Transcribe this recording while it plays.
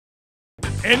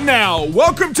And now,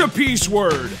 welcome to Peace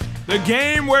Word, the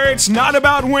game where it's not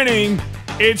about winning,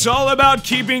 it's all about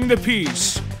keeping the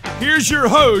peace. Here's your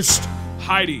host,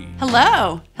 Heidi.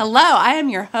 Hello, I am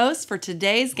your host for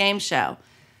today's game show.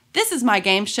 This is my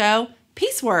game show,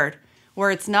 Peace Word,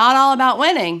 where it's not all about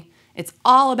winning, it's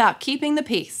all about keeping the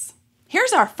peace.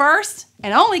 Here's our first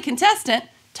and only contestant,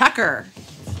 Tucker.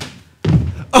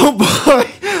 Oh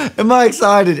boy, am I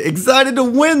excited. Excited to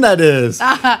win, that is.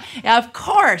 Of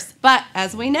course, but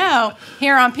as we know,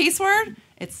 here on Peace Word,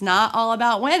 it's not all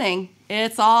about winning.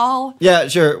 It's all... Yeah,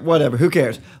 sure, whatever, who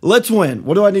cares? Let's win.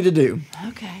 What do I need to do?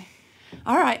 Okay.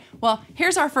 All right, well,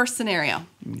 here's our first scenario.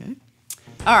 Okay.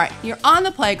 All right, you're on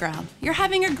the playground. You're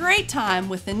having a great time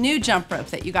with the new jump rope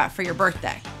that you got for your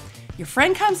birthday. Your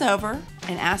friend comes over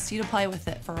and asks you to play with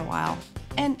it for a while.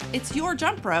 And it's your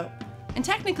jump rope, and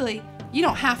technically, you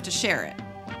don't have to share it.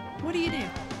 What do you do?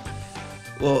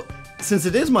 Well, since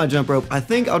it is my jump rope, I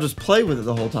think I'll just play with it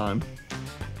the whole time.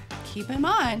 Keep in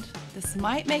mind, this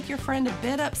might make your friend a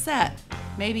bit upset,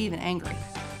 maybe even angry.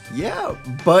 Yeah,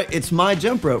 but it's my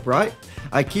jump rope, right?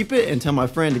 I keep it and tell my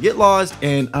friend to get lost,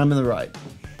 and I'm in the right.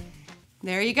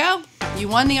 There you go. You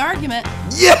won the argument,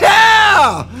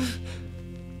 Yeah!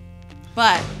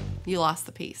 but you lost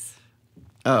the piece.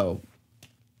 Oh,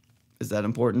 is that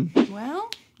important? Well,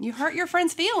 you hurt your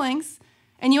friend's feelings,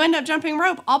 and you end up jumping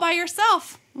rope all by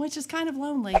yourself, which is kind of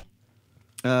lonely.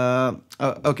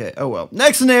 Okay, oh well.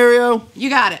 Next scenario. You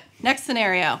got it. Next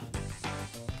scenario.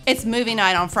 It's movie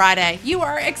night on Friday. You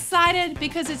are excited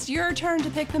because it's your turn to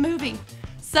pick the movie.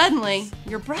 Suddenly,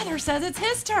 your brother says it's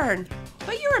his turn.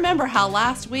 But you remember how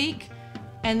last week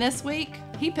and this week,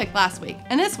 he picked last week,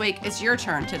 and this week it's your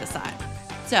turn to decide.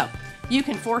 So, you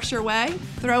can force your way,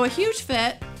 throw a huge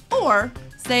fit, or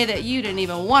say that you didn't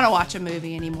even want to watch a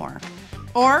movie anymore.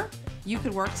 Or you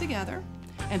could work together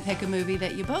and pick a movie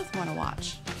that you both want to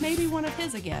watch. Maybe one of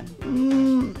his again.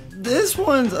 This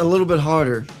one's a little bit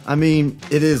harder. I mean,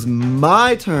 it is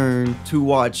my turn to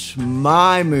watch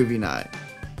my movie night.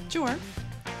 Sure,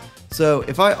 So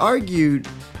if I argued,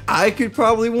 I could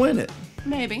probably win it.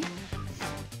 maybe.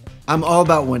 I'm all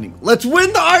about winning. Let's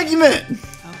win the argument!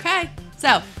 Okay,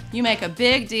 so you make a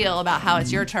big deal about how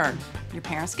it's your turn. Your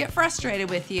parents get frustrated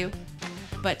with you,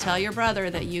 but tell your brother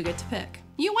that you get to pick.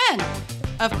 You win,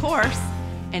 of course,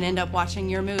 and end up watching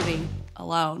your movie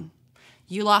alone.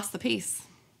 You lost the piece.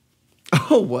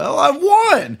 Oh, well, I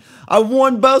won! I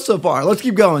won both so far. Let's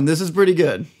keep going. This is pretty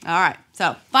good. All right,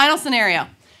 so final scenario.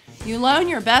 You loan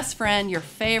your best friend your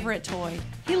favorite toy.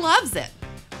 He loves it,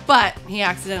 but he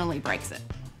accidentally breaks it.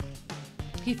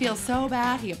 He feels so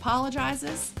bad, he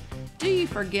apologizes. Do you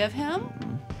forgive him?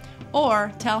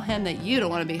 Or tell him that you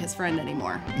don't want to be his friend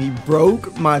anymore? He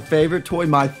broke my favorite toy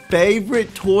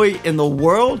in the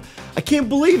world. I can't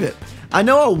believe it. I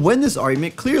know I'll win this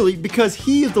argument clearly because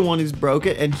he is the one who's broke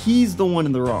it and he's the one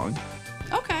in the wrong.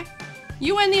 Okay,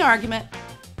 you win the argument,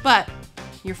 but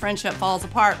your friendship falls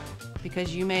apart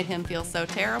because you made him feel so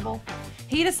terrible.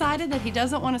 He decided that he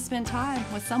doesn't want to spend time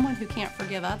with someone who can't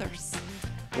forgive others.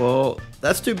 Well,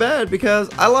 that's too bad because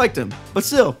I liked him. But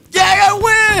still, yeah,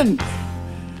 I win!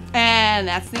 And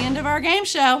that's the end of our game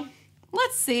show.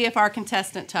 Let's see if our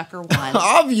contestant Tucker won.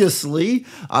 Obviously,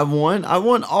 I won. I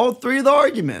won all three of the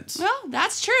arguments. Well,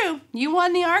 that's true. You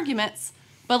won the arguments,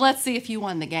 but let's see if you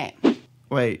won the game.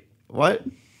 Wait, what?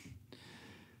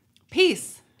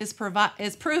 Peace is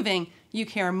proving you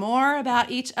care more about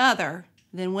each other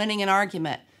than winning an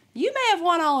argument. You may have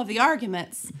won all of the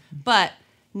arguments, but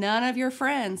none of your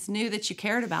friends knew that you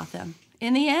cared about them.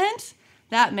 In the end,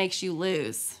 that makes you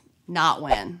lose, not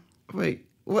win. Wait,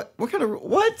 what kind of,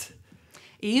 what?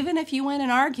 Even if you win an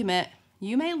argument,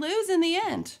 you may lose in the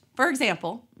end. For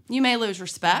example, you may lose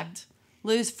respect,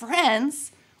 lose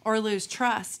friends, or lose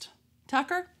trust.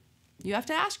 Tucker, you have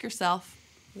to ask yourself,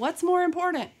 what's more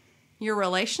important, your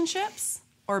relationships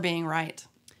or being right?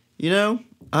 You know,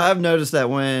 I've noticed that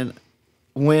when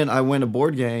I win a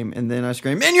board game and then I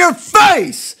scream, "In your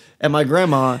face!" at my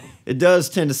grandma, it does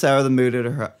tend to sour the mood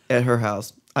at her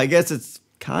house. I guess it's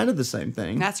kind of the same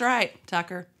thing. That's right,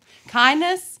 Tucker.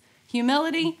 Kindness,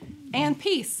 humility, and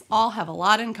peace all have a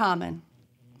lot in common.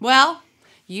 Well,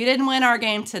 you didn't win our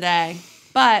game today,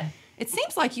 but it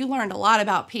seems like you learned a lot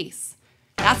about peace.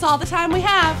 That's all the time we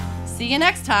have. See you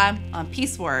next time on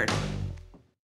Peace Word.